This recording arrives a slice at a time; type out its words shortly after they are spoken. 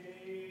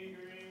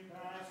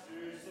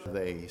have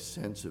a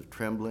sense of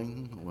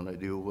trembling when I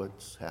do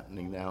what's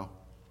happening now.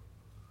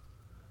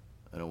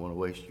 I don't want to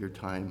waste your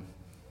time,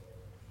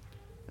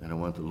 and I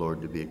want the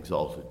Lord to be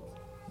exalted.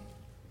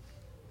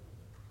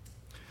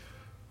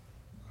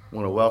 I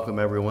want to welcome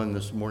everyone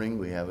this morning.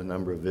 We have a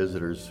number of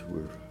visitors.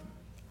 We're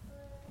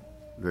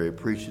very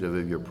appreciative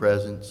of your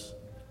presence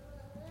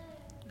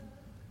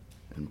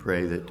and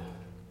pray that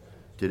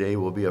today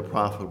will be a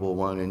profitable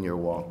one in your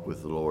walk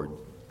with the Lord.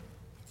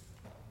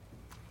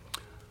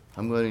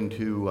 We're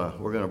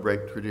going to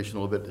break tradition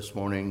a little bit this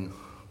morning.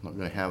 I'm not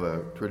going to have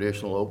a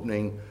traditional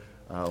opening.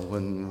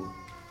 When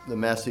the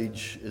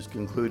message is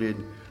concluded,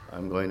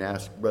 I'm going to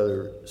ask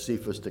Brother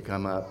Cephas to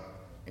come up,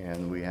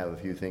 and we have a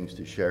few things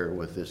to share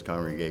with this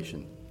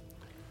congregation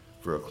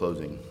for a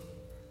closing.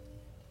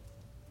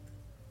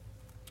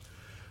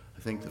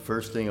 I think the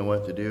first thing I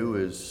want to do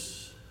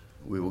is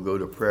we will go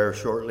to prayer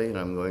shortly, and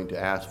I'm going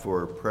to ask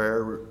for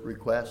prayer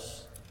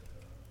requests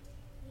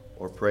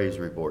or praise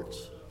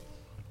reports.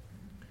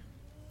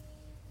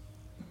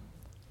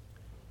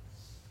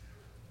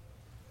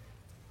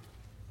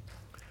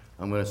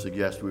 I'm going to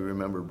suggest we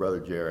remember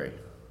Brother Jerry.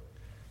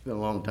 It's been a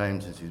long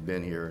time since he's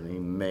been here, and he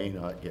may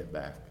not get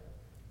back,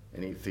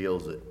 and he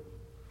feels it.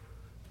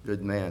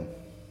 Good man.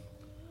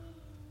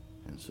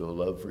 And so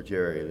love for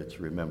Jerry, let's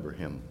remember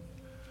him.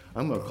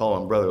 I'm going to call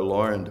on Brother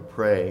Lauren to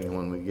pray, and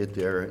when we get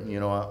there,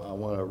 I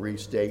want to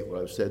restate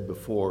what I've said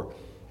before.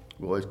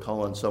 We always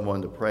call on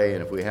someone to pray,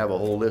 and if we have a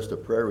whole list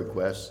of prayer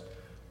requests,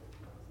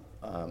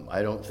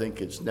 I don't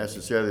think it's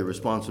necessarily the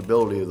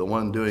responsibility of the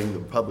one doing the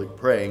public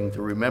praying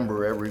to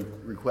remember every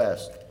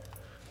request.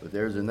 But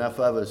there's enough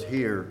of us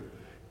here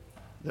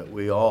that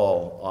we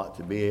all ought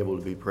to be able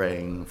to be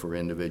praying for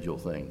individual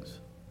things.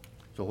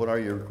 So what are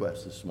your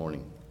requests this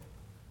morning?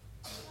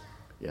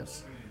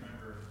 Yes. We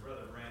remember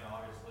Brother Brant,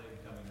 obviously,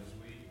 coming this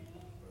week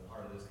for the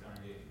heart of this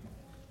congregation.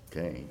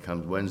 Okay, he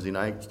comes Wednesday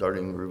night,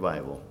 starting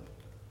revival.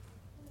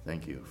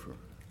 Thank you for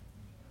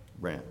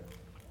Brant.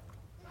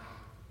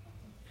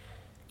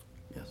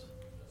 Yes.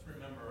 Let's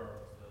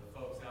remember the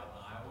folks out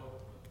in Iowa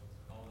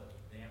with all the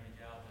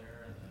damage out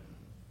there and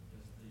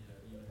just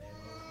even the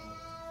emotional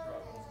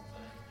struggles and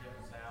things. Jim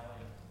and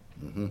Sally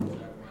and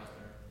everyone out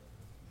there.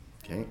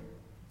 Okay.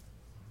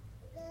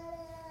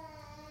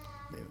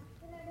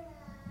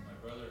 My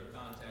brother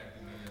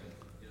contacted me, and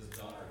his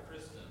daughter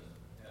Kristen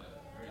had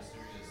a very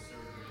serious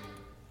surgery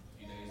a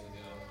few days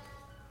ago.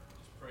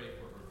 Just pray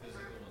for her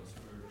physical and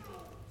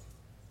spiritual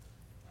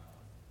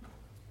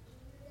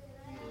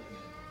healing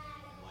and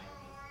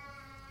enlightenment.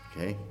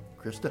 Okay.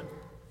 Krista?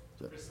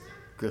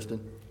 Kristen?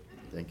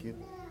 Thank you.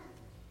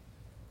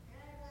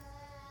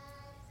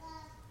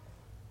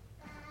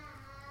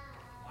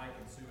 Mike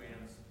and Sue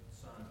Ann's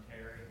son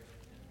Terry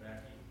and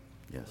Becky.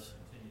 Yes.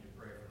 Continue to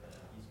pray for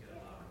them. He's got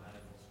a lot of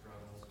medical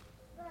struggles.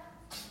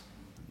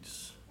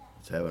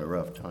 It's having a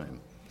rough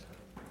time.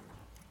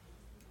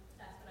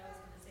 That's what I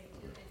was going to say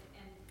too,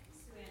 and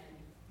Sue Ann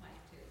and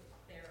Mike too.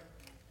 They're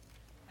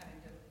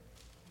having to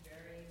be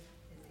very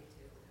busy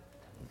too.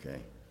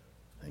 Okay.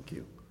 Thank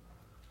you.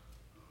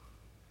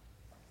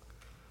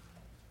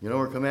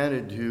 We're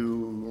commanded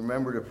to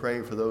remember to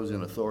pray for those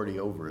in authority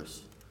over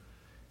us.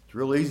 It's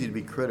real easy to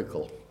be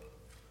critical,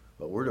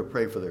 but we're to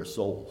pray for their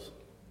souls,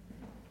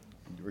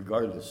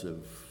 regardless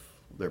of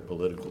their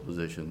political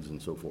positions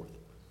and so forth.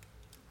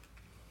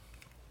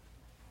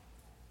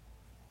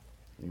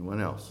 Anyone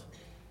else?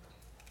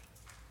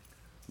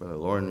 Brother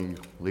Lauren, will you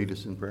lead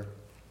us in prayer?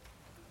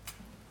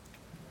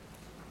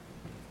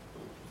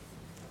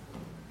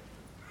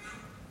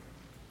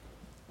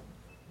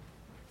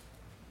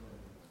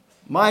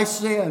 My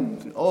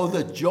sin, oh,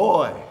 the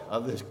joy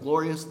of this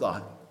glorious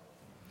thought.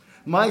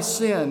 My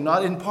sin,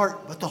 not in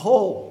part, but the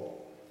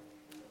whole,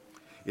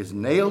 is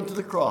nailed to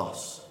the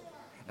cross,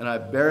 and I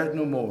bear it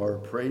no more.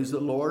 Praise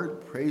the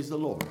Lord,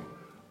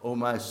 oh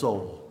my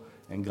soul.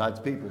 And God's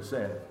people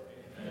said,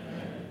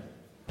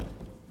 Amen.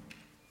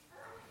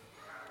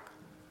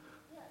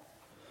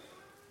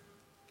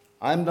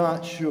 I'm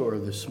not sure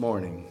this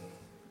morning.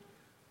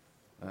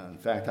 In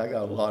fact, I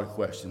got a lot of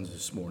questions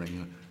this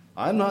morning.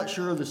 I'm not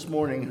sure this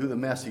morning who the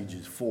message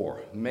is for.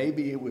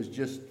 Maybe it was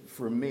just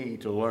for me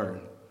to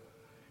learn,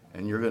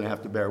 and you're going to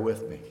have to bear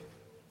with me.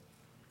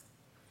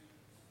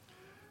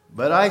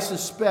 But I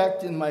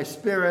suspect in my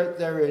spirit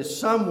there is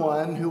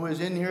someone who is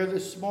in here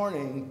this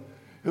morning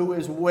who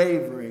is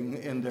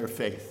wavering in their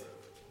faith.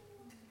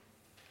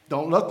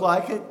 Don't look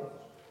like it.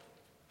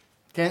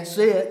 Can't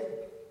see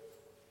it.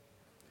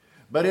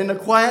 But in the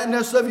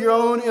quietness of your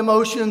own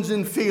emotions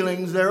and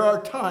feelings, there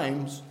are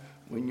times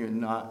when you're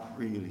not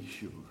really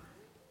sure.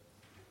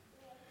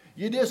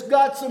 You just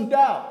got some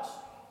doubts.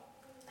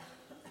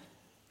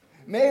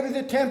 Maybe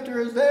the tempter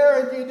is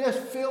there and you just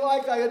feel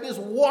like I could just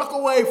walk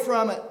away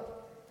from it.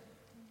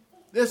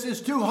 This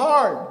is too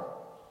hard.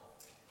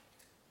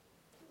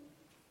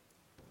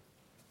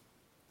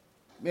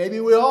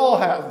 Maybe we all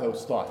have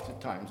those thoughts at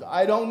times.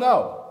 I don't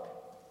know.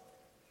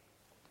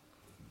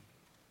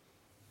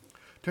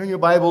 Turn your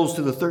Bibles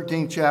to the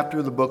 13th chapter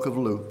of the book of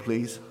Luke,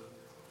 please.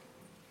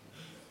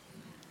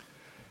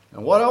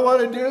 And what I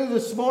want to do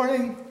this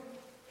morning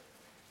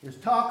is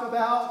talk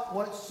about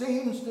what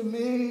seems to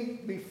me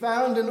be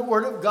found in the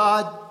Word of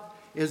God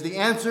is the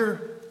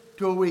answer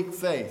to a weak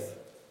faith.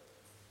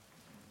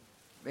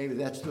 Maybe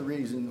that's the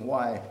reason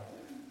why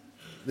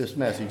this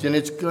message. And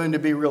it's going to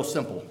be real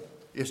simple.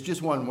 It's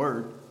just one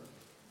word.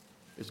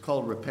 It's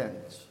called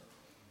repentance.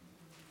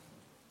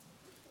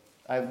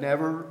 I've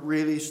never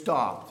really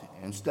stopped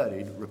and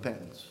studied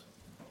repentance.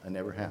 I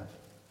never have.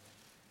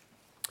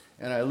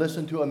 And I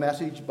listened to a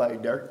message by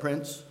Derek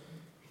Prince,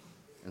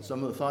 and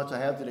some of the thoughts I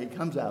have today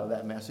comes out of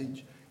that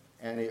message,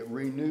 and it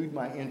renewed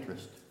my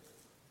interest.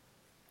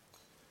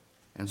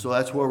 And so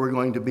that's where we're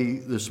going to be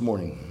this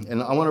morning.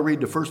 And I want to read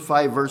the first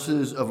 5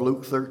 verses of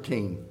Luke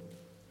 13.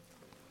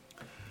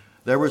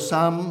 There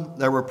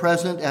were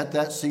present at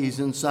that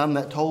season some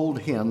that told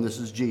him, this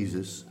is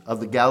Jesus,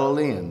 of the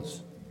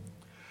Galileans,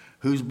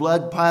 whose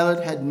blood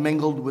Pilate had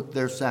mingled with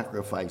their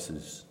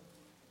sacrifices.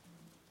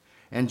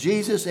 And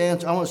Jesus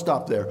answered, I want to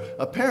stop there.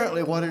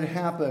 Apparently what had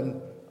happened,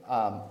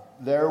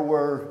 there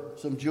were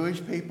some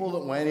Jewish people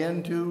that went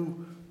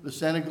into the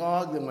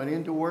synagogue, that went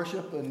into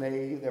worship, and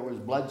there was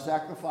blood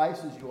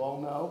sacrifice, as you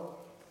all know.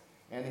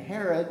 And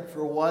Herod,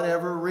 for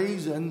whatever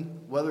reason,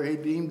 whether he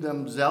deemed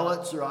them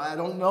zealots or I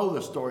don't know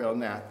the story on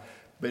that,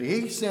 but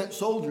he sent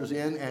soldiers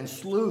in and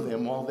slew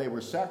them while they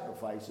were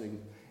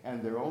sacrificing,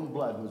 and their own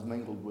blood was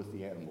mingled with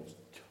the animals.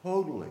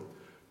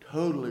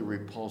 Totally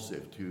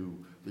repulsive to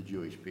the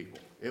Jewish people.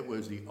 It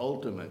was the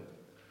ultimate.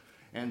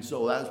 And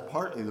so that's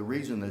partly the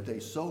reason that they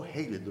so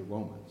hated the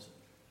Romans.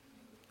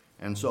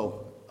 And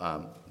so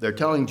they're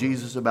telling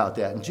Jesus about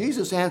that. And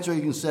Jesus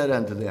answering and said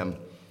unto them,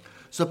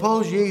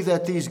 Suppose ye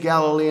that these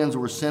Galileans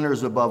were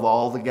sinners above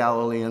all the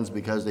Galileans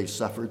because they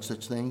suffered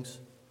such things?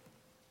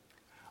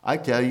 I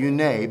tell you,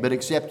 nay, but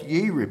except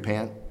ye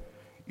repent,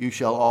 you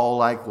shall all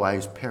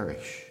likewise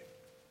perish.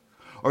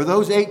 Or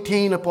those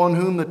 18 upon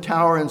whom the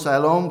tower in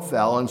Siloam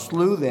fell and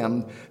slew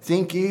them,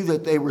 think ye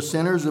that they were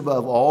sinners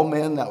above all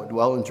men that would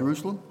dwell in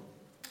Jerusalem?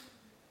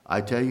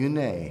 I tell you,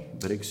 nay,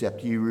 but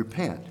except ye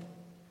repent,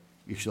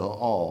 you shall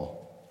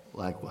all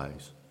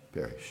likewise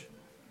perish.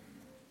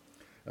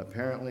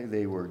 Apparently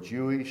they were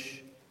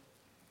Jewish,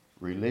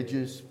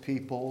 religious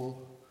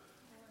people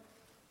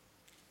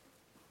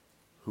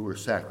who were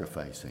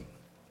sacrificing.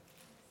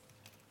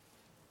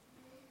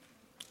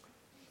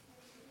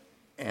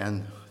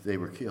 And they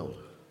were killed.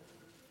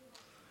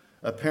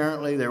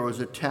 Apparently there was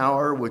a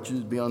tower which is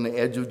beyond the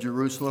edge of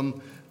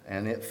Jerusalem,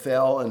 and it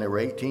fell, and there were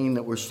 18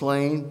 that were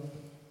slain.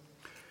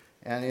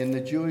 And in the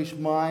Jewish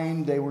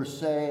mind, they were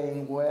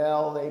saying,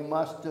 well, they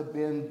must have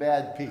been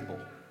bad people,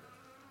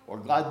 or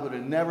God would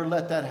have never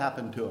let that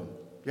happen to them.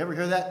 You ever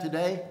hear that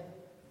today?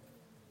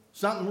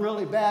 Something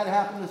really bad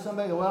happened to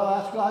somebody,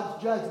 well, that's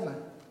God's judgment.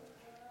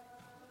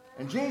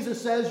 And Jesus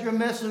says, you're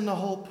missing the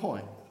whole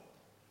point.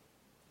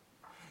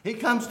 He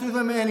comes to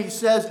them and he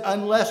says,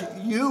 unless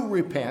you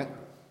repent,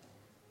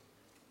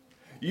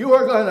 you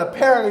are going to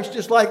perish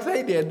just like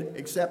they did,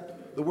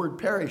 except the word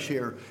perish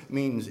here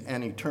means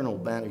an eternal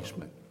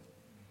banishment.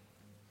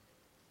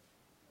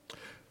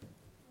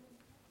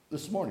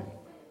 This morning,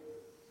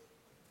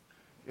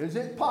 is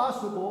it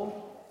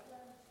possible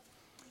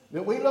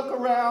that we look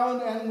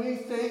around and we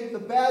think the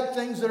bad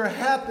things that are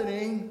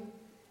happening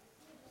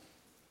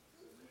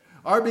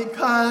are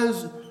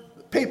because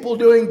people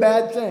doing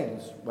bad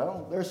things?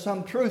 Well, there's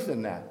some truth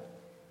in that.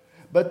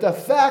 But the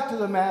fact of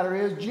the matter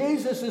is,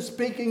 Jesus is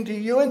speaking to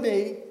you and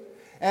me,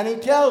 and he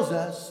tells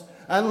us,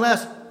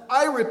 unless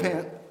I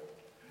repent,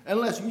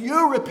 unless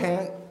you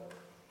repent,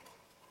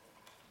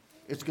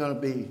 it's going to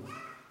be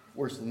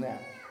worse than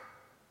that,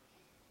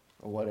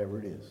 or whatever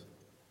it is.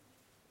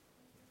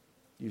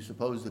 You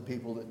suppose the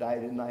people that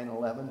died in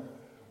 9/11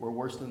 were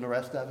worse than the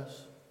rest of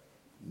us?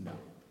 No.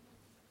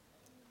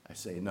 I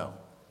say no.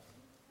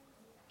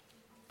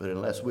 But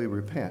unless we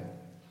repent,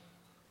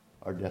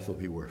 our death will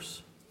be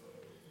worse.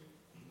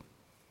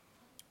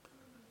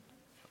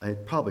 I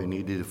probably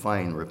need to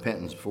define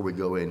repentance before we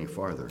go any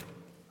farther.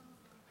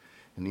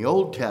 In the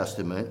Old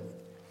Testament,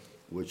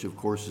 which of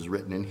course is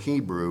written in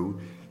Hebrew,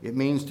 it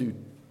means to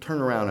turn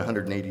around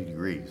 180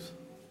 degrees.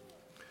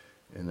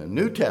 In the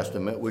New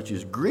Testament, which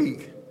is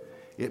Greek,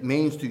 it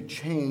means to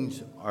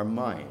change our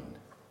mind.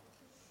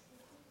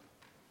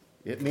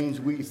 It means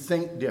we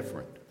think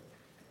different.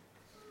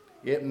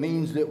 It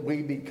means that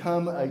we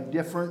become a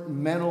different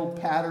mental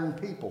pattern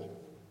people.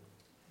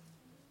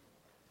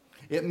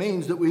 It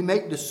means that we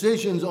make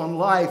decisions on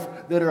life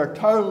that are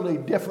totally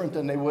different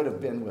than they would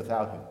have been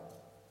without him.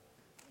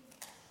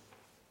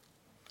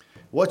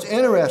 What's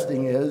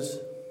interesting is,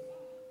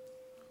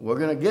 we're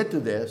going to get to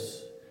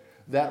this,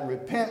 that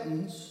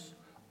repentance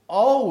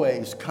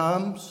always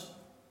comes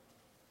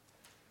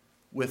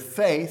with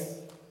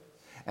faith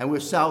and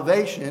with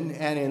salvation,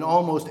 and in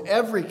almost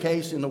every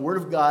case in the Word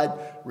of God,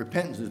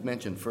 repentance is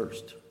mentioned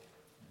first.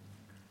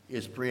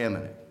 It's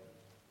preeminent.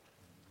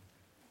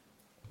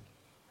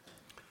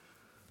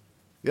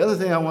 The other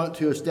thing I want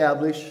to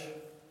establish,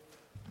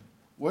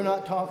 we're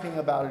not talking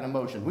about an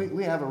emotion.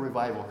 We have a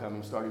revival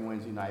coming starting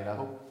Wednesday night. I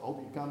hope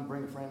you come,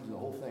 bring friends and the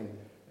whole thing,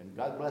 and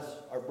God bless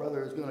our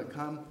brother is going to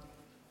come.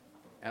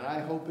 And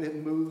I hope it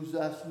moves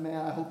us,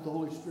 man. I hope the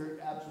Holy Spirit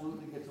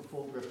absolutely gets a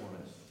full grip on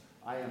us.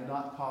 I am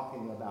not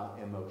talking about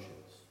emotions.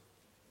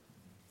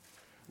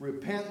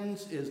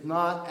 Repentance is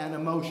not an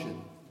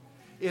emotion.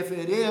 If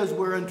it is,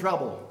 we're in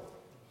trouble.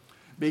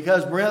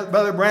 Because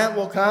Brother Brent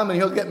will come and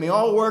he'll get me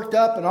all worked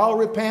up and I'll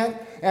repent.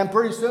 And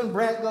pretty soon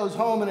Brent goes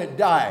home and it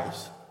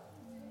dies.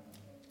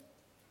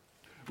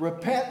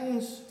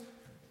 Repentance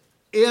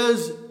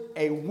is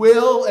a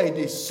will, a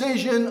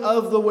decision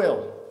of the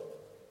will.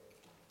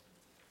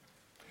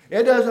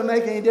 It doesn't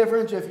make any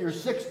difference if you're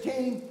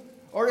 16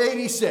 or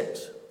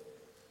 86.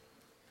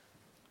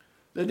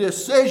 The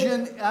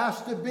decision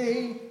has to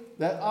be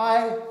that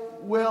I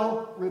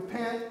will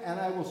repent and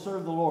I will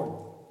serve the Lord.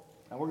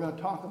 And we're going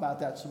to talk about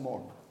that some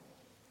more.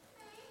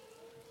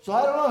 So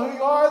I don't know who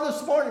you are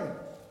this morning,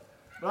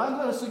 but I'm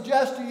going to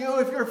suggest to you,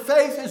 if your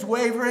faith is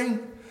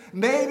wavering,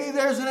 maybe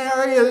there's an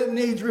area that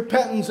needs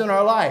repentance in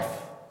our life.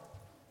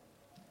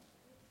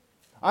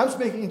 I'm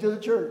speaking to the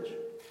church.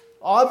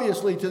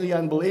 Obviously, to the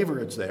unbeliever,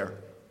 it's there.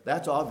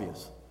 That's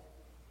obvious.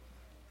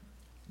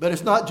 But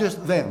it's not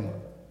just them.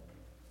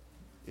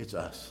 It's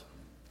us.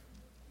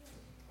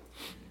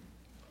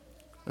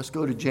 Let's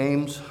go to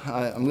James.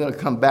 I'm going to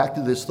come back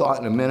to this thought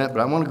in a minute, but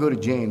I want to go to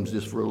James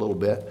just for a little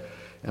bit.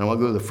 And I want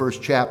to go to the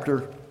first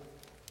chapter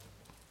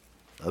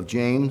of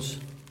James.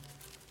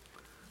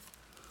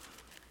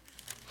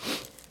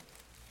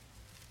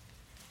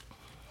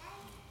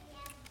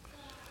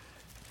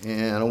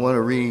 And I want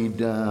to read,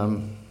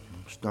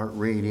 start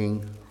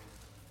reading.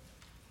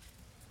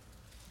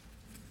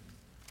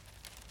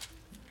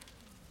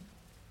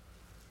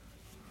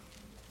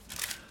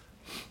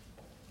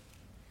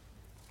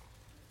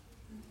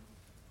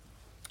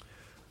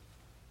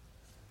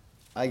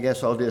 I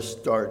guess I'll just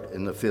start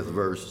in the 5th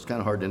verse. It's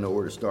kind of hard to know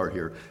where to start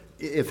here.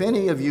 If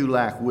any of you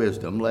lack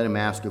wisdom, let him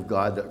ask of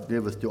God that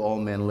giveth to all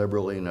men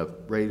liberally and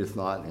upbraideth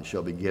not, and it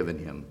shall be given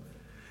him.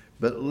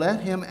 But let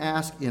him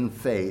ask in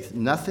faith,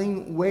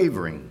 nothing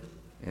wavering.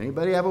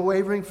 Anybody have a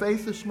wavering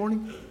faith this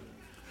morning?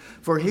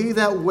 For he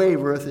that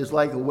wavereth is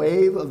like a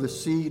wave of the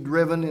sea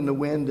driven in the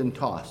wind and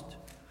tossed.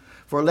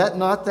 For let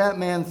not that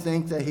man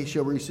think that he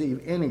shall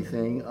receive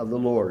anything of the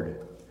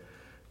Lord.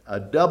 A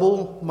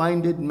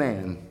double-minded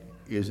man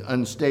is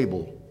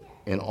unstable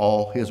in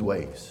all his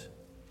ways.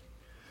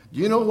 Do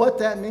you know what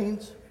that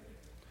means?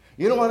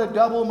 You know what a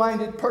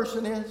double-minded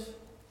person is?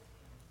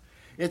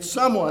 It's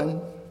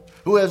someone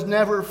who has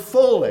never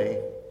fully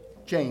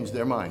changed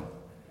their mind.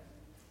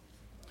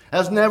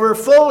 Has never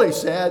fully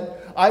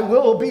said, I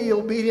will be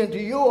obedient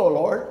to you, O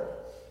Lord.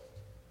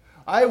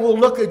 I will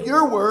look at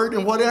your word,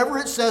 and whatever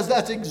it says,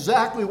 that's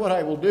exactly what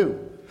I will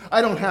do.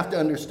 I don't have to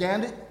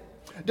understand it.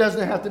 It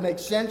doesn't have to make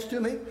sense to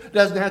me. It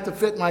doesn't have to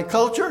fit my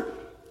culture.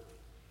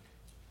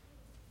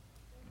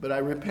 But I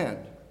repent,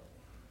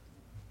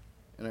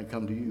 and I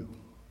come to you,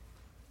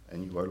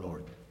 and you are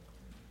Lord.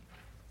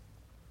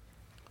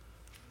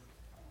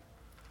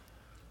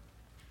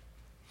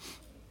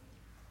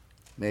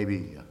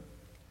 Maybe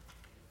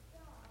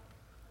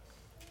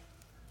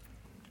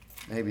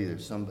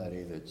there's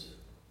somebody that's,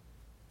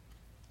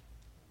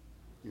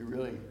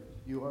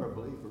 you are a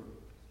believer.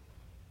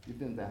 You've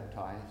been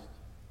baptized.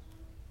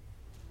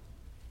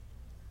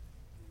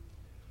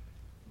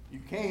 You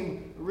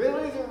came,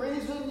 really the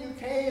reason you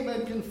came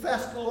and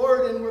confessed the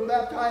Lord and were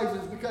baptized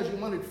is because you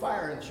wanted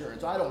fire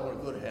insurance. I don't want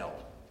to go to hell.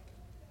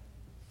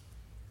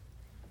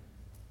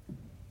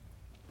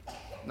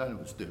 None of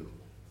us do.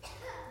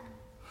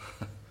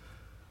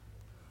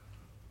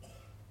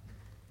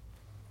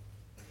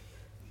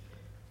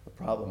 The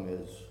problem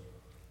is,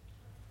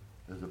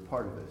 there's a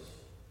part of us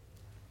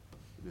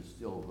that is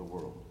still the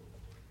world.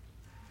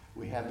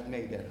 We haven't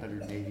made that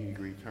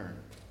 180-degree turn.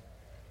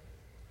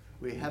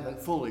 We haven't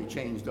fully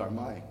changed our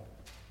mind.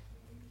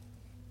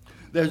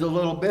 There's a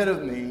little bit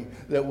of me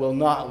that will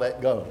not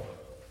let go.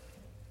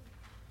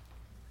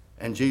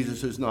 And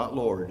Jesus is not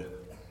Lord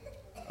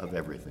of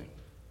everything.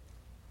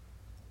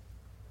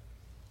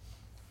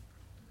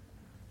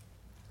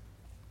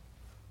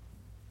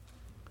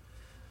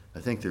 I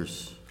think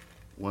there's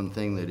one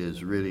thing that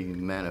is really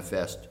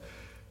manifest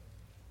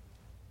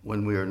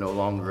when we are no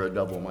longer a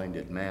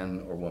double-minded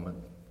man or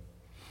woman.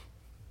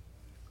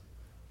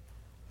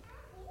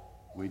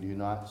 We do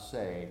not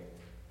say,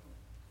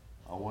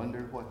 I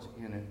wonder what's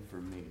in it for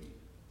me,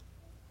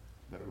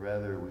 but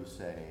rather we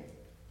say,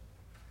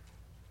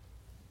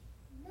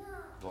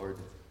 Lord,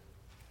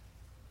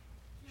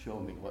 show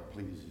me what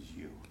pleases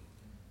you.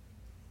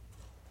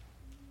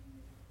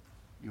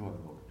 You are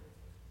Lord.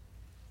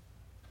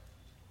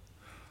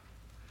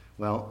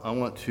 Well,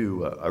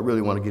 I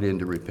really want to get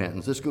into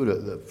repentance. Let's go to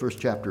the first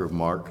chapter of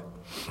Mark,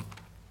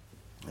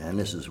 and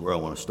this is where I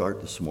want to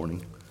start this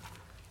morning.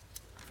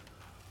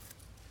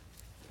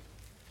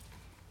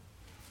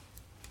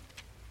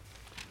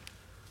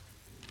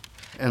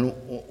 And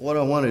what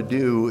I want to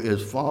do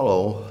is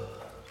follow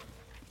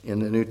in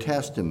the New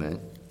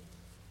Testament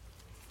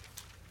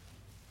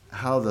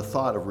how the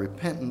thought of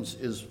repentance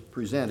is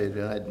presented,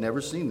 and I'd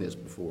never seen this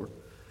before.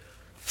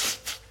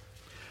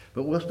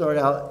 But we'll start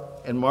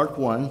out in Mark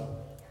 1,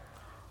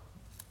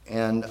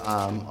 and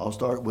I'll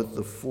start with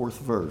the 4th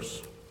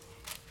verse.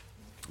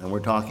 And we're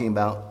talking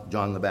about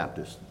John the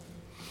Baptist.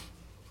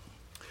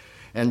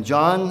 And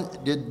John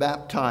did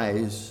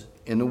baptize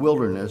in the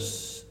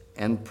wilderness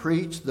and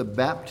preach the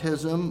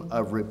baptism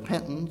of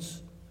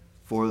repentance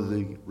for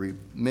the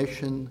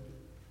remission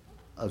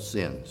of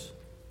sins.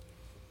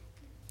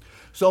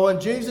 So when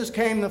Jesus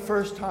came the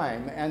first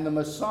time and the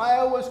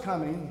Messiah was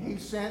coming, he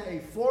sent a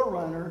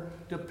forerunner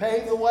to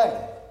pave the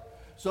way,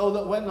 so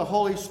that when the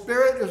Holy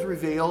Spirit is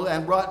revealed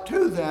and brought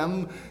to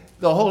them,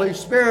 the Holy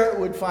Spirit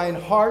would find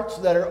hearts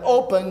that are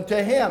open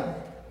to him.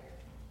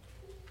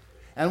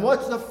 And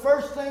what's the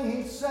first thing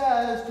he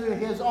says to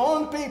his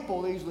own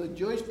people? These are the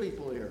Jewish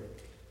people here.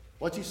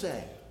 What's he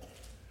say?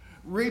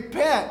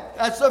 Repent.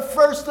 That's the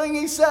first thing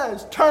he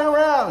says. Turn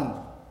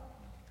around.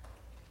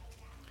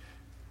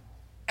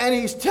 And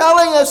he's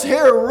telling us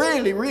here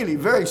really, really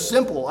very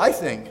simple, I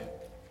think,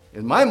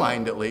 in my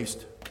mind at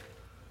least.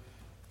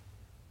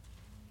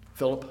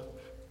 Philip,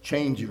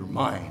 change your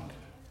mind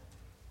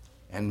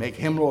and make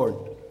him Lord.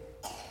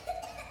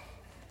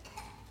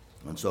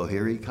 And so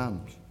here he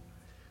comes.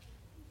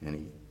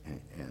 And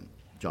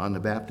John the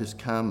Baptist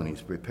comes, and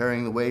he's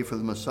preparing the way for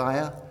the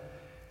Messiah.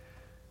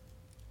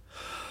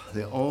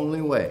 The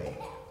only way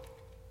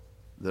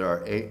that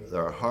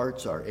our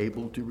hearts are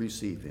able to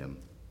receive him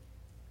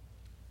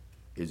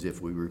is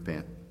if we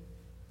repent.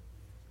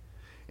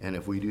 And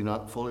if we do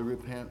not fully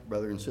repent,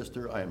 brother and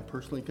sister, I am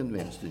personally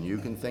convinced, and you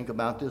can think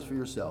about this for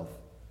yourself,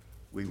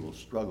 we will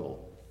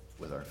struggle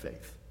with our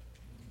faith.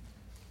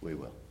 We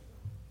will.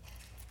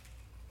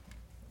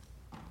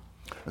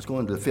 Let's go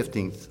into the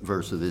 15th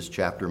verse of this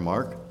chapter,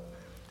 Mark.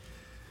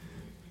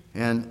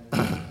 And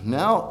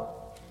now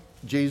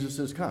Jesus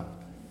has come.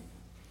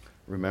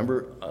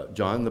 Remember,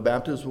 John the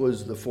Baptist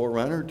was the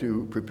forerunner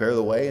to prepare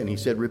the way, and he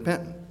said,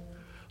 repent.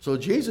 So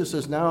Jesus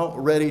is now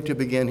ready to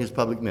begin his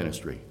public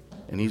ministry,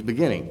 and he's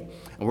beginning.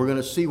 And we're going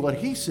to see what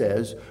he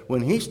says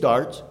when he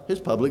starts his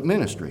public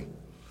ministry.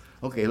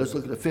 Okay, let's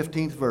look at the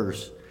 15th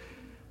verse.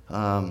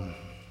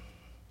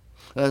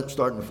 Let's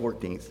start in the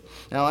 14th.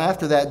 Now,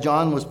 after that,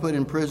 John was put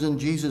in prison.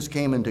 Jesus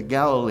came into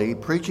Galilee,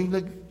 preaching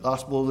the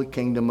gospel of the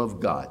kingdom of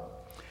God,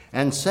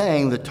 and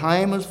saying, the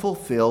time is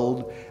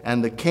fulfilled,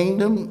 and the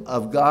kingdom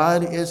of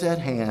God is at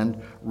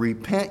hand.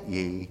 Repent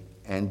ye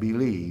and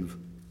believe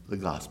the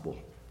gospel.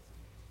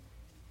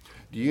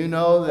 Do you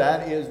know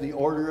that is the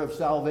order of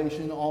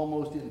salvation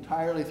almost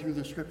entirely through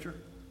the Scripture?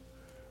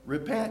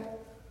 Repent.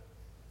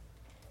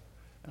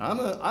 And I'm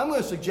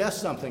going to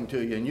suggest something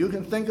to you, and you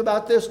can think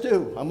about this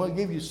too. I'm going to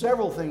give you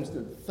several things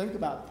to think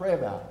about, pray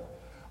about.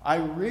 I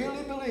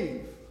really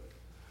believe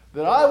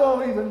that I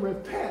won't even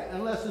repent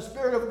unless the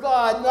Spirit of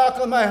God knocks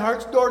on my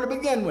heart's door to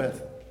begin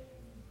with.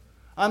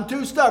 I'm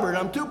too stubborn.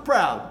 I'm too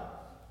proud.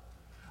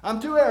 I'm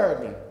too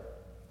arrogant.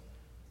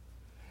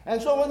 And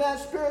so when that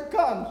Spirit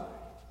comes,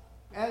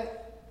 and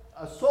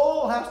a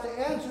soul has to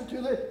answer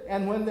to it,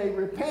 and when they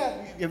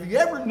repent, have you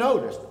ever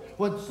noticed,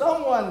 when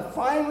someone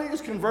finally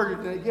is converted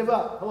and they give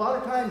up, a lot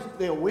of times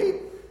they'll weep.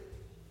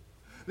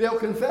 They'll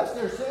confess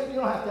their sin. You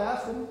don't have to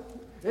ask them.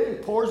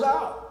 It pours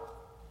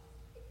out.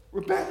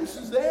 Repentance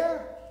is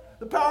there.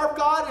 The power of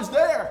God is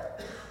there.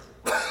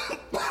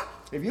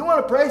 If you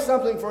want to pray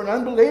something for an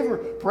unbeliever,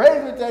 pray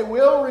that they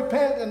will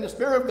repent and the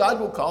Spirit of God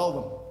will call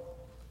them.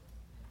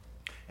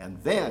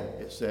 And then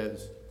it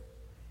says,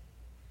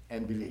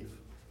 and believe.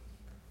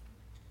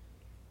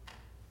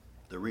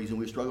 The reason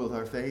we struggle with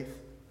our faith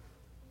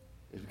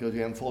is because we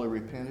haven't fully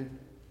repented,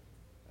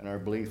 and our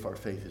belief, our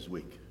faith is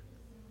weak.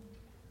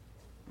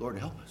 Lord,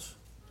 help us.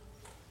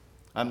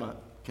 I'm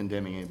not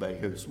condemning anybody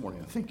here this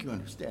morning. I think you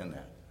understand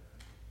that.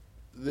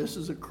 This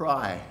is a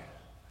cry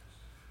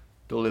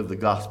to live the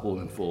gospel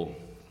in full.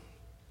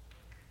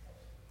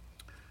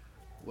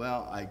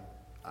 Well,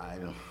 I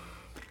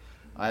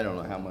don't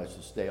know how much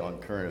to stay on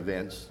current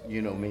events.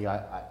 You know me,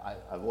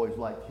 I've always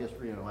liked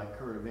history and I like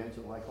current events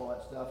and I like all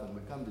that stuff. And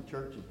we come to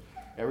church and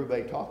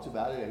everybody talks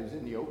about it. It was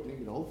in the opening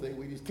and the whole thing.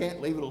 We just can't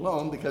leave it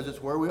alone because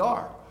it's where we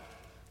are.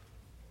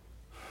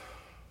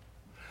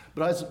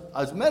 But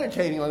I was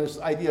meditating on this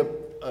idea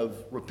of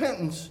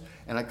repentance,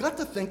 and I got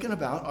to thinking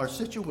about our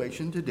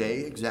situation today,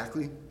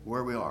 exactly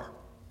where we are.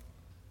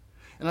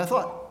 And I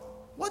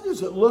thought, what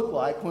does it look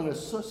like when a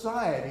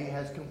society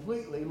has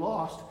completely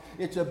lost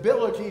its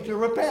ability to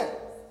repent?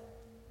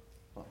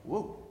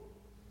 Whoa,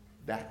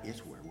 that is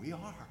where we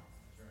are.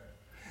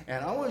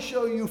 And I want to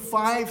show you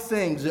 5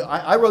 things.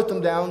 I wrote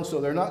them down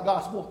so they're not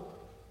gospel.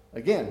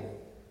 Again,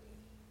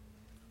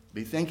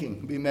 be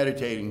thinking, be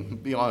meditating,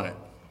 be on it.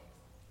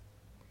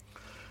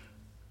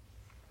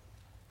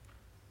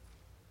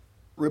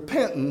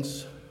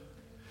 Repentance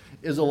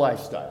is a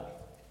lifestyle.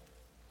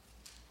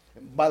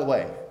 By the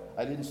way,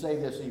 I didn't say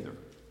this either.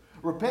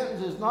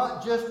 Repentance is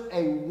not just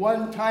a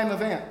one-time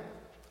event.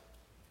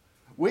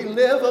 We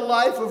live a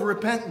life of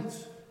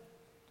repentance.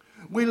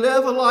 We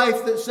live a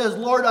life that says,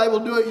 Lord, I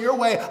will do it your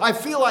way. I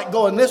feel like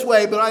going this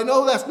way, but I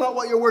know that's not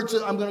what your word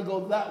says. I'm going to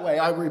go that way.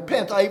 I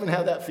repent. I even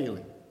have that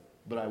feeling,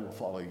 but I will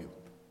follow you.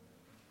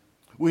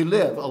 We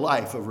live a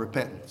life of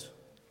repentance.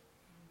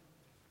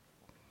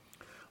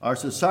 Our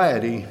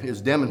society is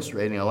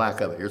demonstrating a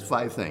lack of it. Here's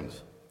 5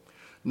 things.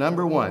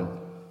 Number 1,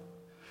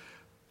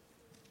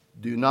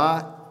 do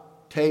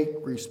not take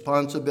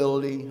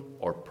responsibility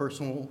or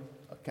personal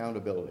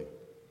accountability.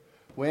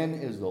 When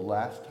is the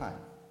last time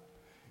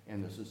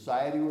in the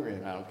society we're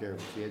in, I don't care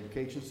if it's the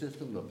education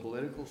system, the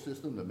political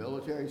system, the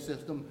military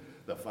system,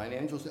 the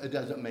financial system, it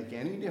doesn't make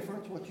any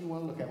difference what you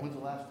want to look at. When's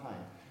the last time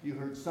you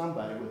heard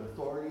somebody with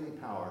authority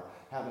and power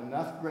have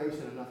enough grace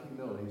and enough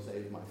humility to say,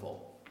 it's my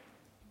fault?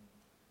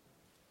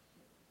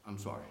 I'm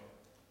sorry.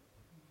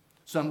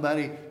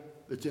 Somebody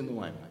that's in the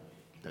limelight.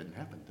 Doesn't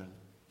happen, does it?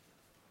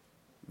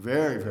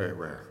 Very, very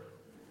rare.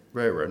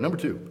 Very rare. Number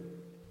 2,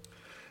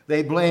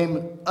 they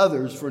blame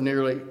others for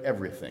nearly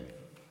everything.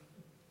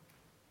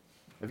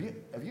 Have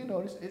you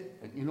noticed it?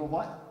 And you know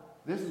what?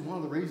 This is one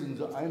of the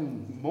reasons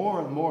I'm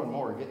more and more and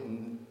more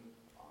getting,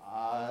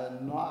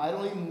 I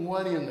don't even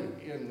want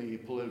in the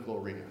political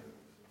arena.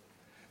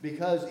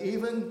 Because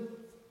even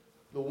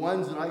the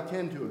ones that I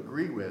tend to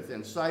agree with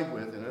and side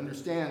with and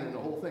understand and the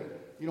whole thing,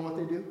 you know what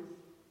they do?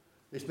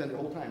 They spend their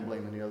whole time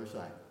blaming the other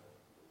side.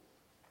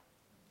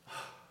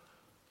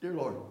 Dear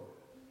Lord,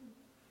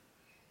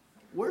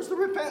 where's the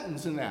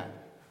repentance in that?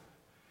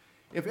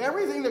 If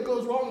everything that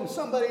goes wrong is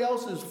somebody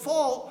else's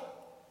fault,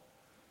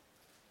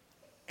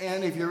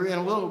 and if you're in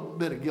a little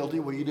bit of guilty,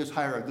 well, you just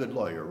hire a good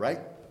lawyer, right?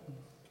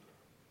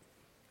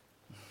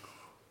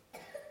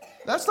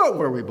 That's not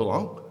where we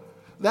belong.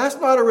 That's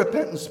not a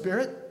repentant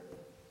spirit.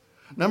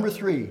 Number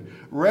 3,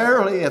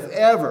 rarely, if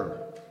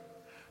ever,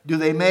 do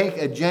they make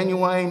a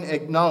genuine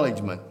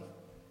acknowledgement.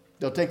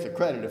 They'll take the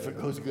credit if it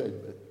goes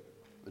good, but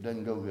if it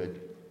doesn't go good,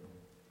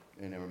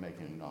 they never make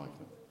an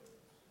acknowledgement.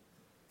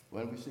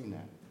 When have we seen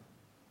that?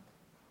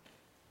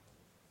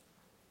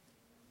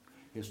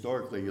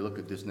 Historically, you look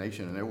at this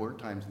nation, and there were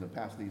times in the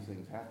past these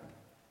things happened.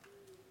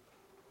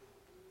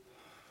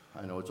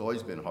 I know it's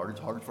always been hard. It's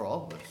hard for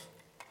all of us.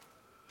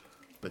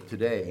 But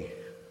today,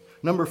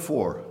 number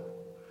 4,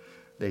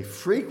 they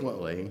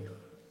frequently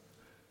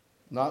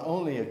not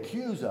only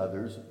accuse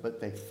others,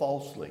 but they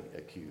falsely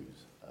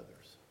accuse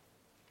others.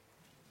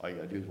 All you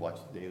got to do is watch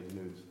the daily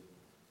news.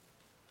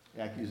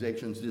 The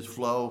accusations just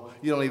flow.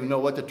 You don't even know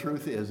what the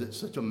truth is. It's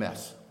such a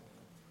mess.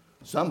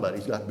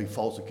 Somebody's got to be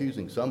false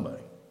accusing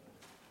somebody.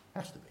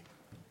 Has to be.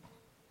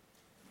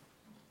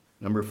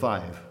 Number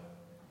 5,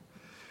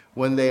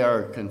 when they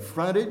are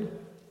confronted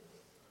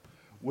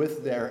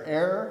with their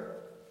error,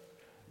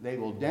 they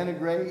will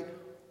denigrate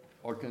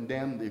or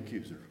condemn the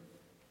accuser.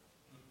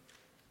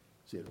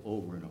 See it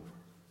over and over.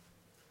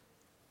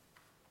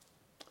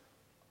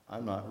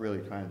 I'm not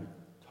really trying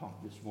to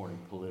talk this morning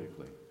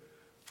politically.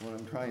 What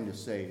I'm trying to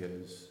say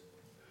is,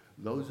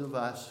 those of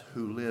us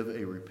who live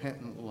a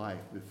repentant life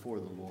before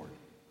the Lord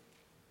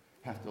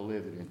have to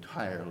live an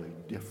entirely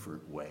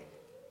different way.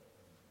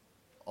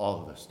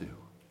 All of us do.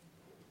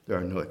 There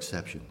are no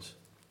exceptions.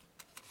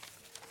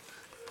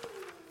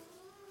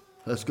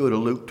 Let's go to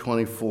Luke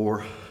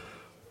 24.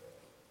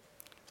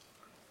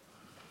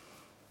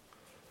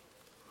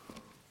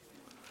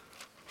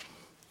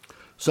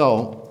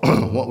 So,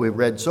 what we've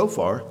read so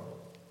far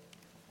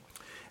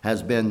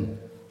has been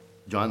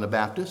John the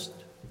Baptist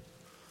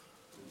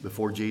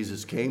before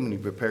Jesus came and he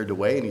prepared the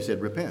way and he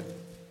said, repent.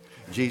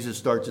 Jesus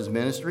starts his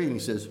ministry and he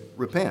says,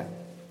 repent.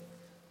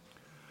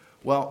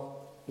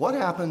 Well, what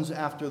happens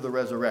after the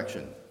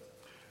resurrection?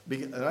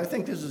 And I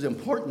think this is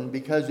important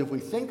because if we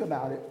think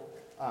about it,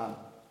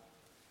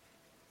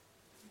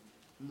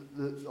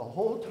 the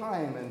whole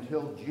time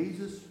until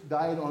Jesus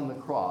died on the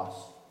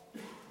cross,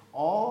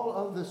 all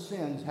of the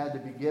sins had to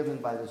be given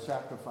by the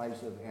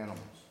sacrifice of animals.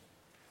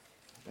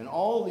 And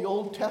all the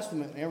Old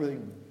Testament and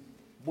everything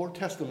bore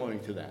testimony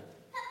to that.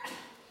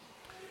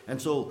 And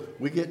so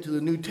we get to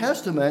the New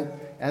Testament,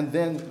 and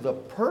then the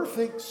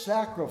perfect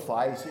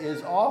sacrifice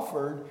is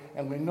offered,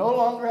 and we no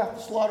longer have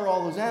to slaughter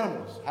all those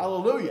animals.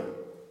 Hallelujah.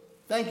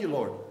 Thank you,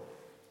 Lord.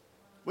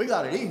 We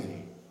got it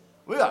easy.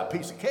 We got a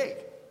piece of cake.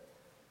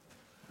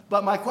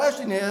 But my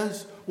question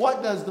is,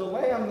 what does the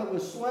lamb that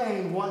was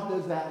slain, what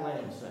does that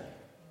lamb say?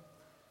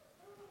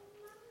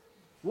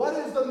 What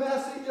is the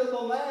message of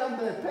the lamb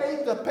that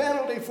paid the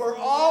penalty for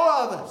all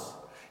of us?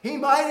 He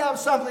might have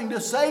something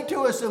to say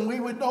to us and we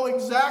would know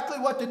exactly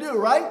what to do,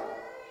 right?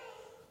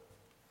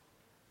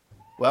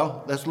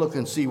 Well, let's look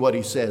and see what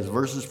he says.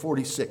 Verses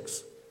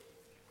 46.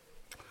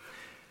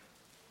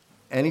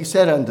 And he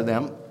said unto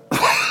them,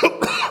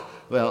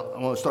 well, I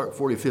want to start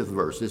 45th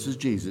verse. This is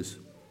Jesus.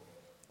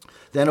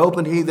 Then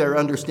opened he their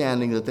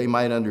understanding that they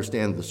might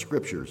understand the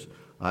scriptures.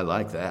 I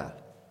like that.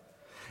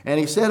 And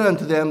he said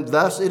unto them,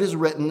 thus it is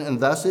written, and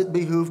thus it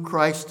behooved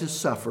Christ to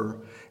suffer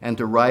and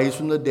to rise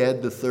from the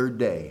dead the third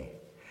day,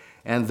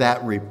 and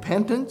that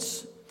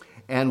repentance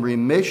and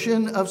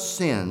remission of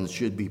sins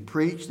should be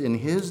preached in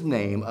his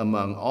name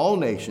among all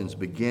nations,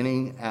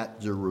 beginning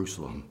at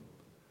Jerusalem.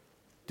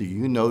 Do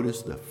you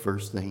notice the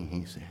first thing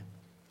he said?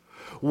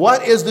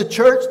 What is the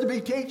church to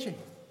be teaching?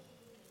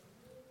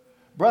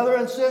 Brother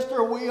and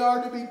sister, we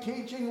are to be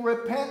teaching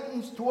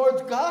repentance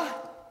towards God.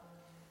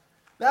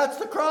 That's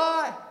the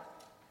cry.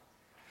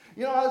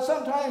 You know,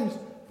 sometimes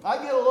I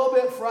get a little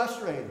bit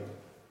frustrated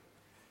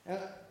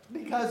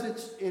because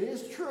it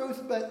is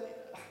truth,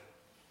 but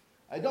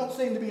I don't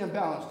seem to be in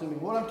balance to me.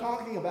 What I'm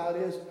talking about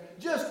is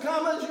just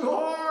come as you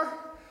are.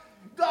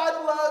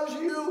 God loves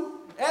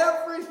you.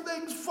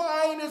 Everything's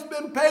fine. It's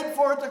been paid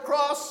for at the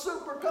cross.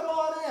 Super. Come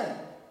on in.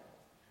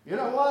 You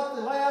know what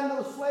the lamb that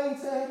was slain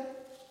said?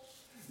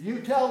 You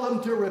tell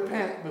them to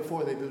repent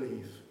before they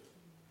believe.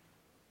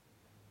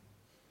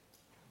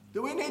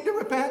 Do we need to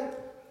repent?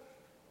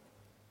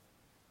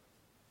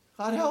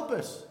 God help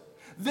us.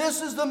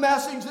 This is the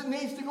message that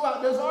needs to go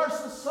out. Does our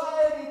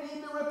society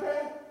need to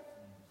repent?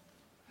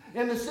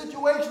 In the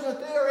situation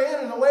that they are in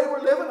and the way we're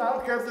living, I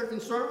don't care if they're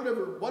conservative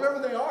or whatever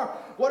they are,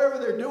 whatever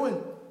they're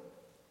doing.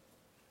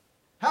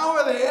 How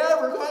are they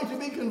ever going to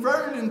be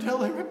converted until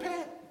they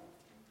repent?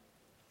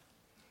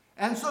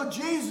 And so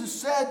Jesus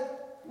said,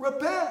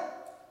 repent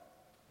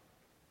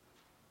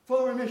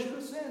for the remission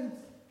of sins.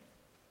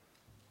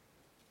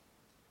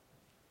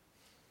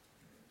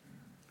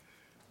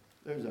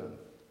 There's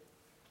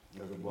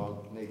a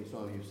blog, maybe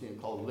some of you have seen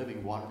it, called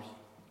Living Waters.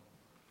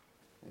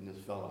 And this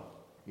fella,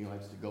 he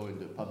likes to go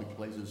into public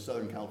places,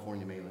 Southern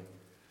California mainly.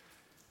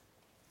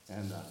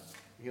 And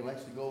he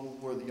likes to go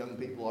where the young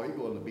people are. You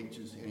go on the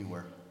beaches,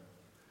 anywhere.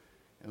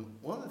 And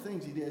one of the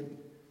things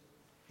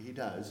he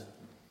does,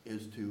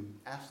 is to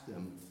ask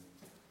them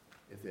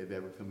if they've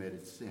ever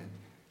committed sin.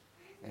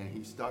 And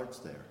he starts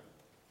there.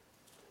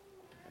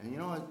 And you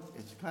know what?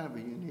 It's kind of a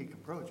unique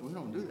approach. We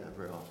don't do that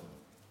very often.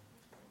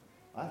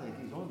 I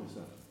think he's on to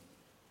something.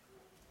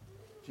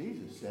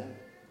 Jesus said,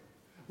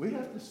 we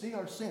have to see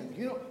our sin.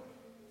 You know,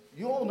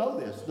 you all know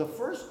this. The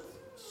first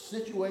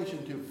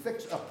situation to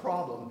fix a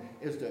problem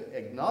is to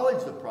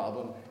acknowledge the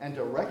problem and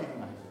to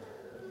recognize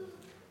it.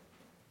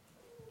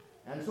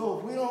 And so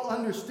if we don't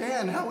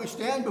understand how we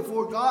stand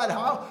before God,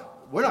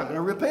 we're not going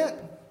to repent.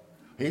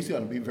 He's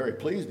going to be very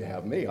pleased to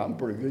have me. I'm a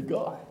pretty good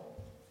guy.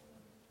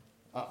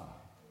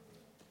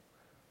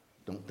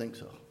 Don't think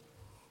so.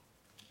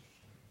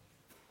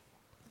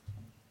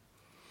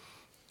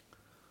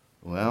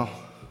 Well,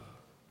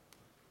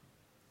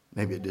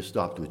 maybe it just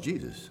stopped with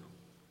Jesus.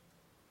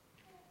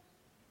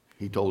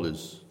 He told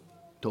his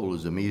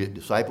immediate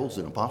disciples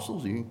and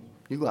apostles, you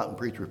go out and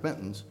preach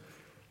repentance,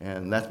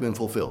 and that's been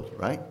fulfilled,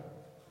 right?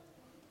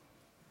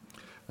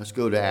 Let's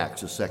go to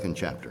Acts, the 2nd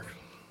chapter.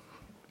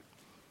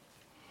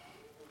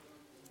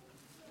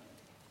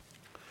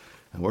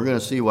 And we're going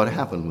to see what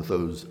happened with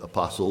those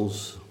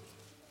apostles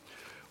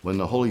when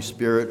the Holy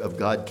Spirit of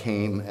God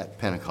came at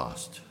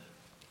Pentecost.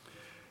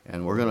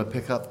 And we're going to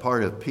pick up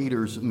part of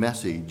Peter's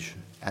message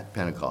at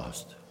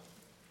Pentecost.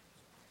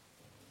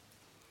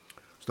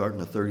 Starting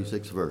the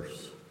 36th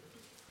verse.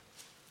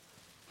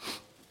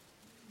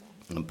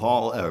 And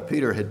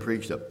Peter had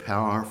preached a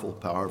powerful,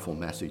 powerful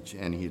message,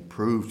 and he had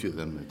proved to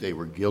them that they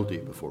were guilty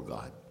before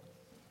God.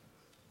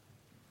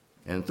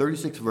 And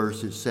 36th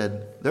verse, it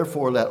said,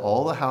 "Therefore let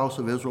all the house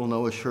of Israel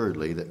know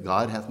assuredly that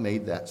God hath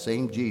made that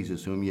same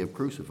Jesus whom ye have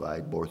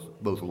crucified,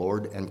 both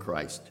Lord and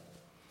Christ."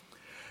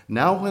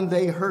 Now when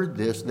they heard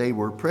this, they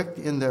were pricked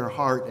in their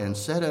heart, and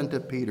said unto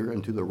Peter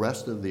and to the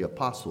rest of the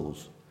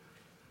apostles,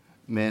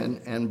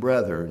 "Men and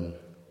brethren,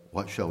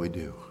 what shall we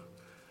do?"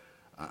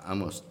 I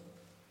must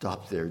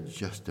stop there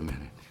just a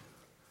minute.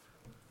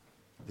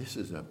 This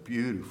is a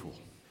beautiful,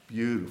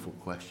 beautiful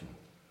question.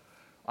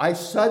 I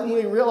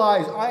suddenly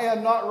realized I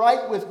am not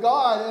right with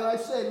God, and I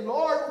said,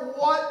 "Lord,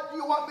 what do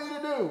you want me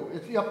to do?"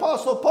 It's the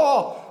Apostle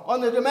Paul on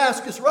the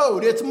Damascus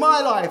Road. It's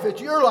my life. It's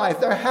your life.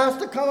 There has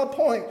to come a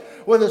point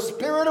where the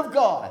Spirit of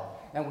God,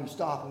 and we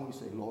stop and we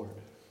say, "Lord,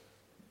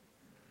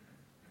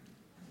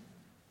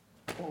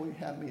 what will you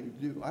have me to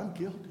do? I'm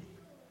guilty.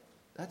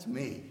 That's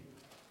me.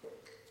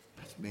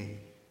 That's me."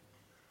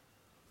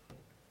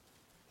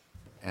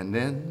 And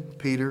then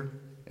Peter,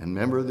 and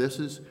remember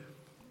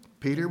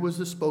Peter was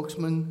the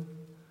spokesman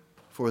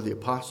for the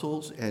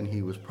apostles, and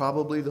he was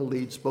probably the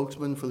lead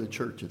spokesman for the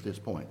church at this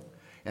point.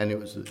 And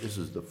this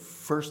is the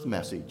first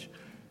message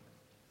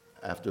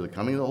after the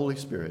coming of the Holy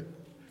Spirit.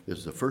 This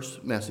is the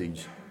first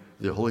message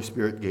the Holy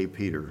Spirit gave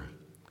Peter.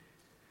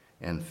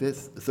 And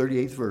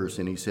 38th verse,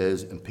 and he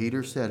says, "And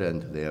Peter said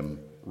unto them,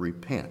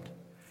 Repent,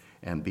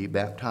 and be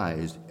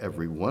baptized,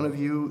 every one of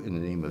you, in the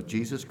name of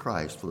Jesus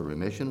Christ, for the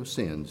remission of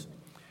sins,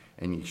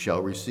 and ye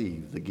shall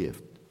receive the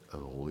gift of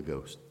the Holy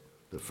Ghost."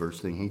 The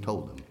first thing he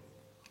told them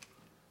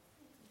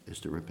is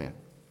to repent.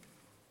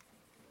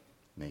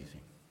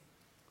 Amazing.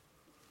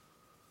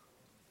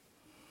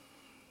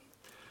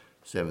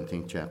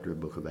 17th chapter,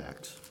 book of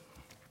Acts.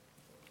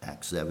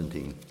 Acts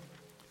 17.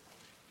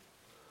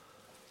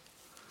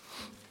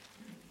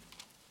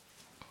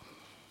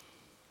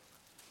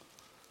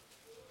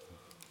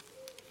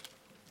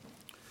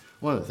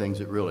 One of the things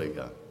that really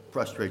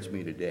frustrates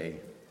me today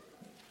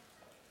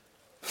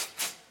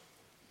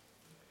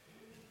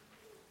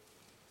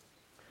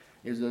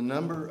is the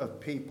number of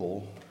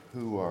people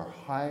who are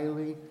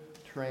highly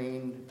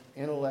trained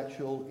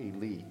intellectual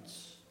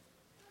elites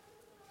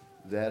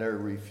that are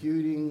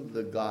refuting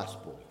the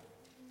gospel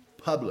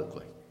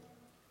publicly.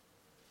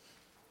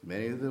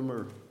 Many of them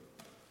are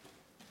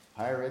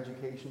higher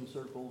education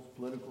circles,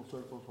 political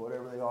circles,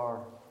 whatever they are,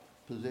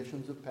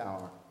 positions of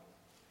power.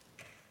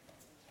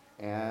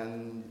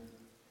 And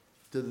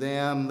to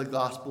them, the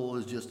gospel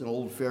is just an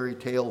old fairy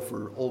tale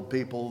for old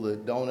people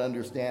that don't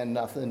understand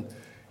nothing,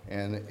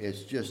 and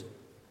it's just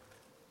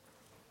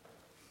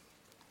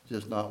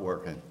not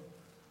working.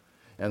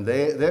 And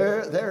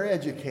they're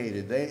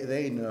educated.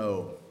 They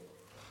know.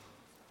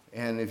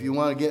 And if you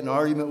want to get in an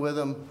argument with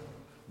them,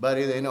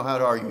 buddy, they know how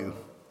to argue.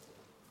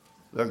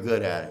 They're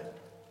good at it.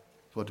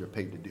 It's what they're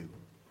paid to do.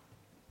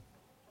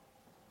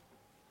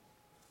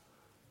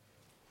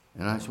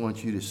 And I just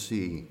want you to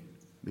see,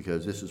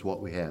 because this is what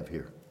we have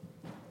here.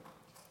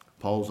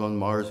 Paul's on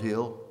Mars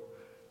Hill,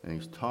 and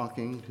he's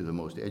talking to the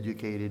most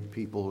educated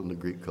people in the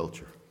Greek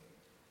culture.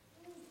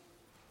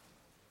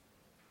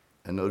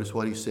 And notice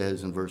what he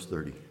says in verse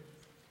 30.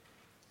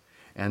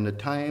 And the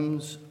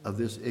times of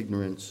this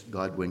ignorance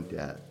God winked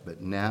at,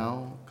 but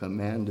now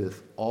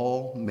commandeth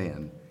all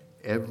men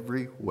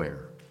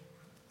everywhere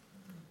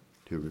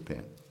to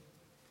repent.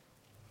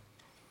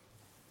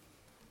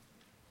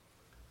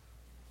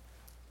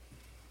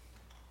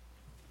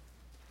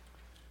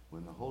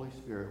 When the Holy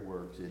Spirit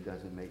works, it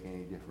doesn't make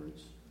any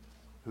difference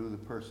who the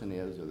person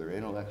is, or their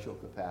intellectual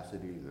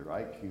capacity, their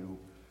IQ,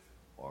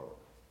 or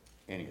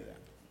any of that.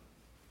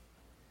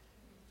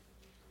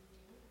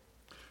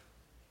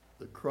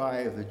 The cry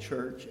of the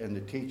church and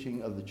the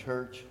teaching of the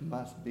church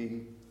must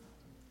be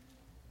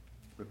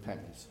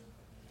repentance.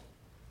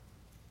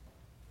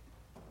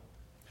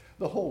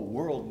 The whole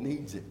world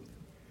needs it.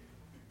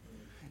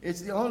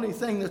 It's the only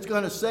thing that's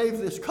going to save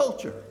this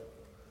culture.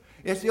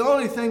 It's the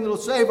only thing that will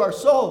save our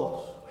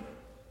souls.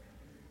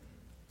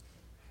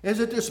 Is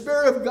that the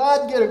Spirit of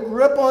God get a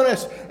grip on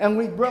us and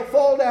we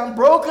fall down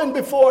broken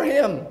before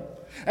Him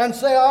and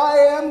say, I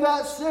am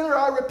that sinner,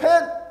 I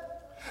repent.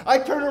 I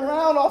turn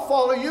around, I'll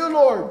follow you,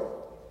 Lord.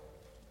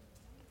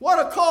 What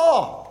a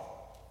call.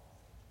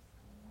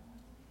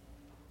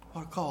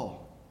 What a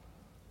call.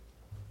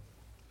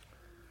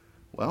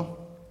 Well,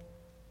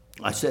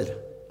 I said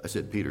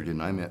Peter, didn't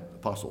I? I meant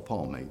Apostle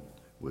Paul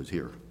was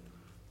here.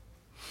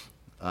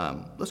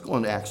 Let's go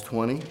on to Acts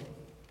 20.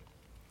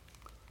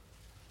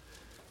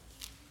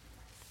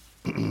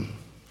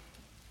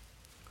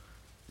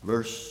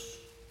 Verse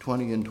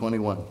 20 and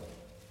 21.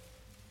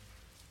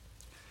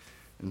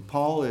 And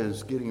Paul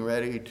is getting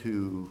ready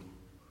to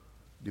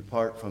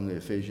depart from the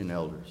Ephesian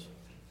elders.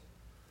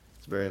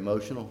 It's very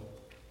emotional.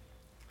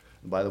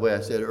 And by the way,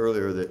 I said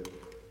earlier that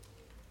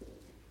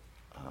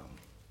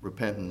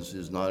repentance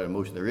is not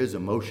emotion. There is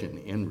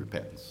emotion in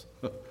repentance.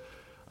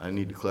 I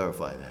need to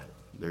clarify that.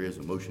 There is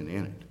emotion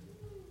in it.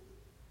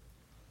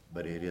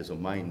 But it is a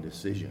mind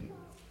decision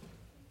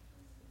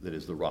that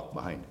is the rock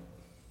behind it.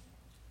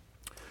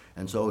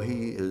 And so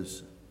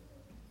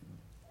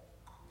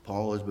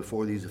Paul is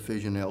before these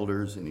Ephesian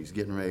elders, and he's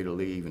getting ready to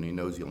leave, and he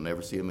knows he'll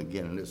never see them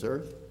again on this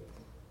earth.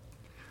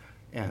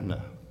 And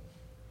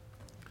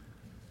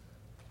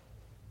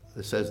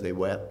it says they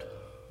wept,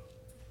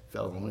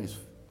 fell on his,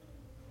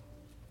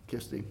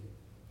 kissed him.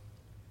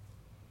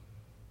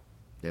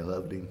 They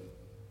loved him.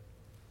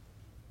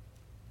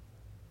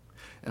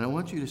 And I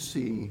want you to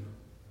see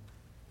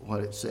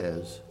what it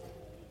says.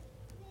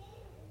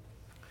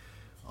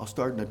 I'll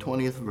start in the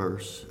 20th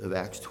verse of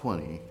Acts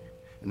 20,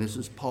 and this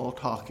is Paul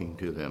talking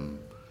to them.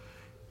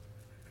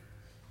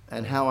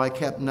 And how I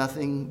kept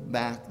nothing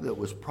back that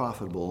was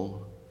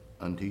profitable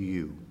unto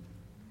you.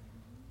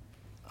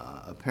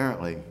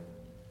 Apparently,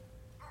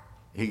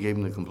 he gave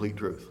them the complete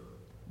truth.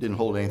 Didn't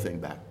hold anything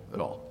back at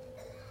all.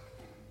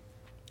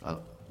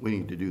 We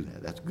need to do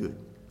that. That's good.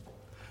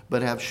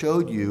 But have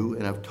showed you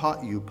and have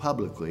taught you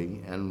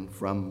publicly and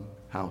from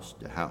house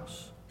to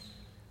house.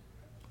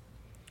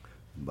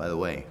 And by the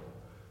way,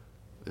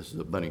 this is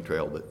a bunny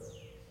trail, but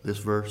this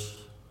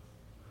verse,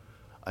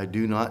 I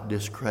do not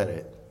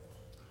discredit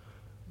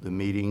the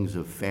meetings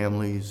of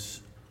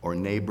families or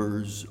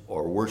neighbors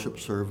or worship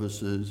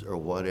services or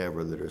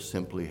whatever that are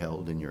simply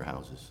held in your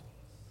houses.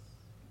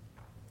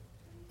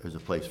 There's a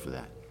place for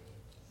that.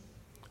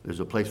 There's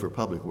a place for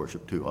public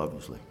worship too,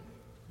 obviously.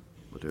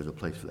 But there's a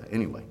place for that.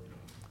 Anyway,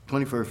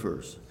 21st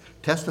verse.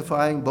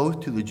 Testifying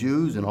both to the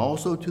Jews and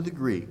also to the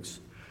Greeks,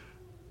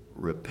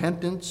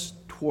 repentance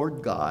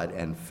toward God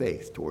and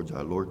faith towards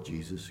our Lord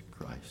Jesus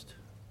Christ.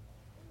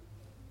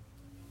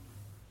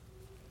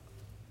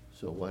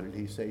 So what did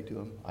he say to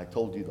him? I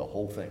told you the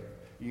whole thing.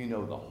 You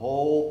know the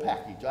whole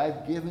package.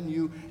 I've given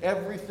you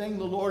everything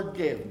the Lord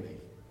gave me.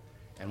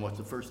 And what's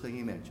the first thing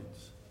he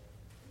mentions?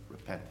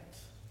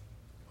 Repentance.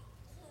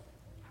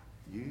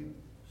 You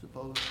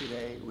suppose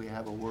today we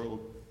have a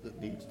world that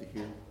needs to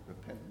hear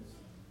repentance?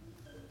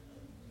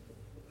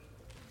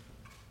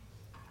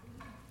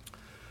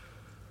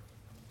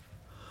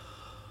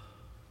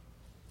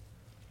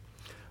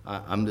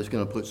 I'm just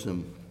going to put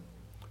some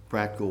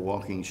practical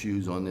walking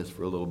shoes on this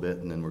for a little bit,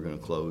 and then we're going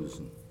to close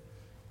and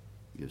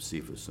give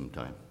Cephas some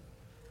time.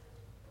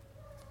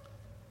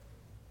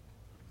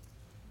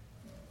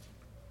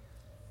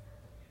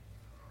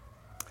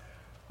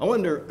 I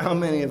wonder how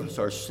many of us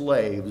are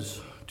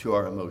slaves to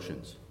our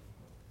emotions,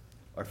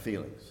 our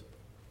feelings.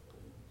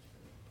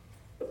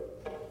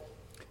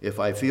 If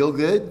I feel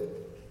good,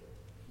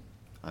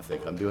 I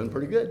think I'm doing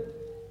pretty good.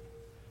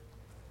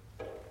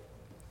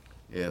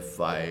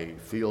 If I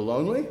feel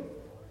lonely,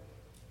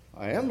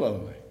 I am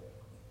lonely.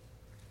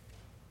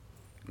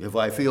 If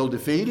I feel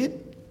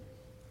defeated,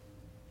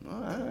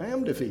 well, I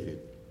am defeated.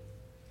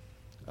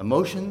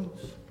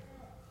 Emotions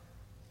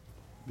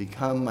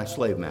become my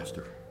slave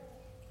master.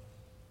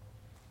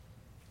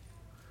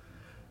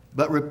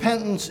 But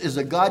repentance is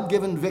a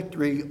God-given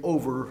victory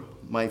over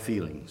my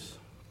feelings.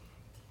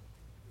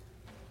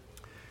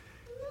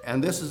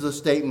 And this is a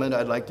statement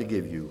I'd like to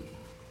give you.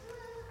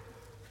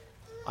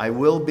 I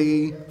will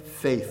be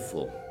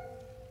faithful,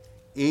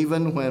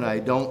 even when I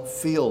don't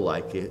feel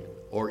like it,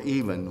 or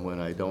even when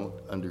I don't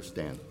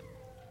understand.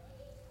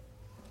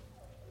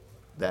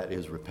 That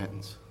is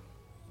repentance.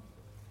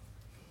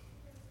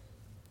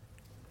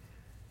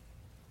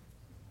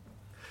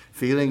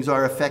 Feelings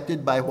are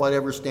affected by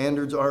whatever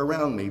standards are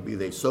around me, be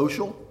they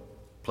social,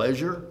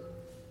 pleasure,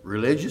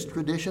 religious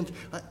traditions.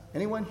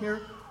 Anyone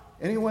here?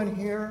 Anyone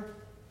here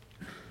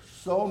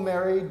so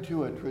married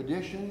to a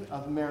tradition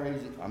of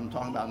marriage, I'm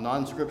talking about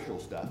non-scriptural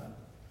stuff,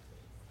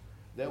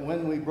 that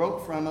when we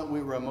broke from it,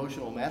 we were an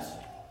emotional mess?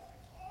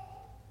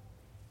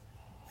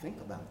 Think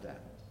about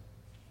that.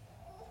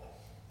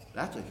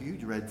 That's a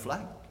huge red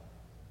flag.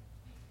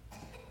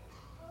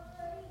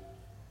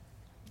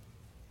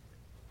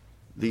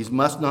 These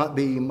must not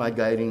be my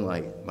guiding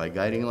light. My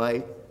guiding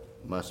light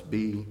must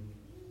be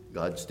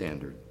God's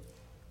standard.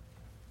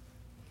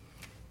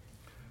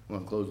 I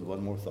want to close with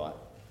one more thought.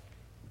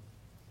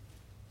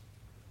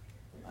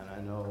 And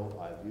I know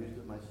I've used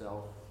it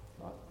myself,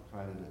 not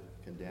trying to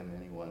condemn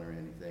anyone or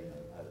anything.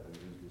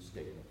 I've used this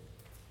statement.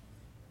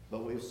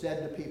 But we've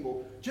said to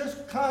people,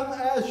 just come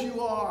as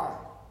you are.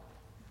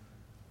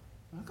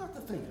 I got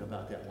to thinking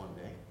about that one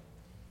day.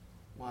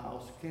 Why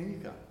else can you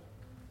come?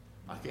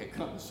 I can't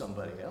come as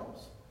somebody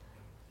else.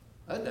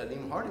 That doesn't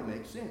even hardly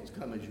make sense.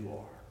 Come as you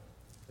are.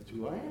 That's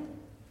who I am.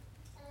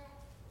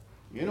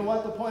 You know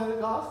what the point of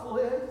the gospel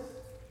is?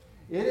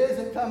 It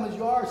isn't come as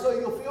you are so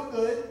you'll feel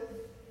good.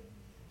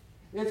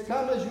 It's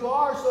come as you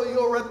are so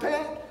you'll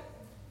repent.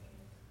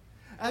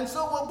 And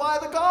so we'll buy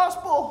the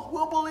gospel.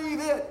 We'll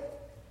believe it.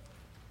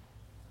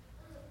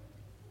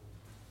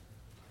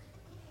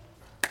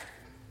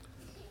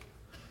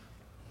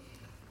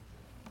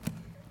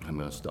 I'm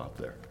going to stop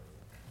there.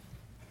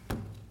 If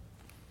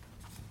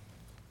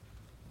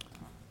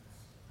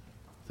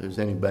there's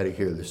anybody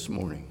here this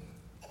morning,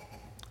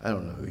 I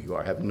don't know who you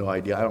are. I have no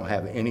idea. I don't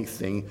have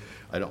anything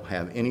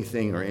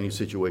or any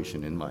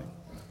situation in mind.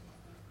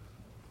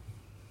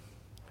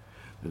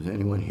 If there's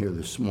anyone here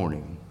this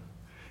morning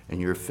and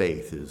your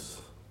faith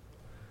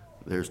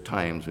there's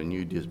times when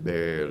you just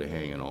barely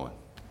hanging on.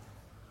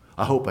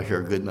 I hope I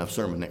hear a good enough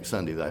sermon next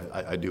Sunday that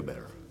I do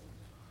better.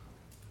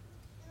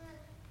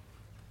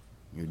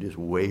 You're just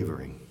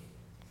wavering.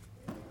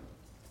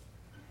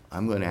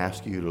 I'm going to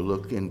ask you to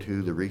look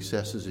into the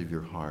recesses of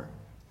your heart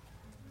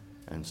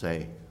and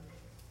say,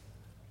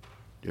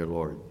 Dear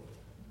Lord,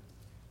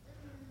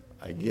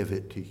 I give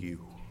it to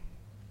you.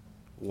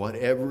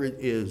 Whatever it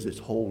is that's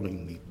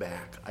holding me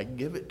back, I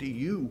give it to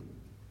you.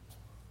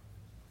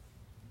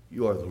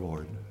 You are the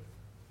Lord.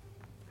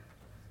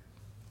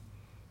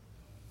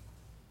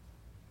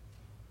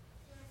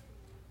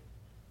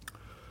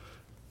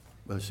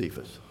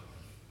 Josephus,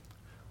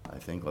 I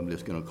think I'm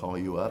just going to call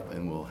you up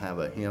and we'll have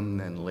a hymn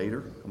then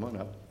later. Come on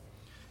up.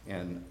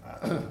 And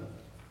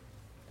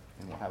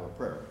we'll have a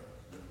prayer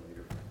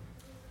later.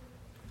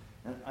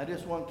 And I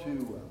just want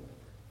to,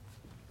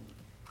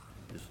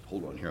 just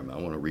hold on here. I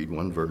want to read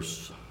one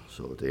verse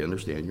so that they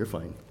understand you're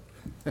fine.